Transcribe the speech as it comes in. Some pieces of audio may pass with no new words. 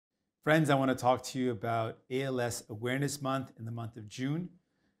Friends, I want to talk to you about ALS Awareness Month in the month of June.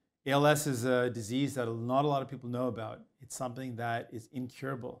 ALS is a disease that not a lot of people know about. It's something that is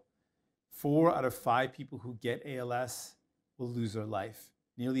incurable. 4 out of 5 people who get ALS will lose their life.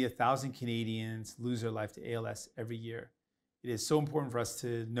 Nearly 1,000 Canadians lose their life to ALS every year. It is so important for us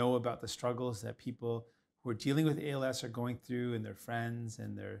to know about the struggles that people who are dealing with ALS are going through, and their friends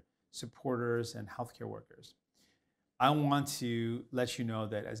and their supporters and healthcare workers. I want to let you know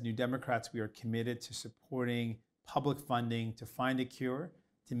that as New Democrats, we are committed to supporting public funding to find a cure,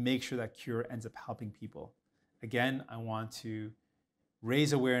 to make sure that cure ends up helping people. Again, I want to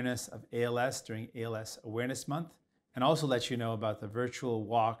raise awareness of ALS during ALS Awareness Month, and also let you know about the virtual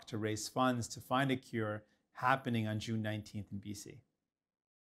walk to raise funds to find a cure happening on June 19th in BC.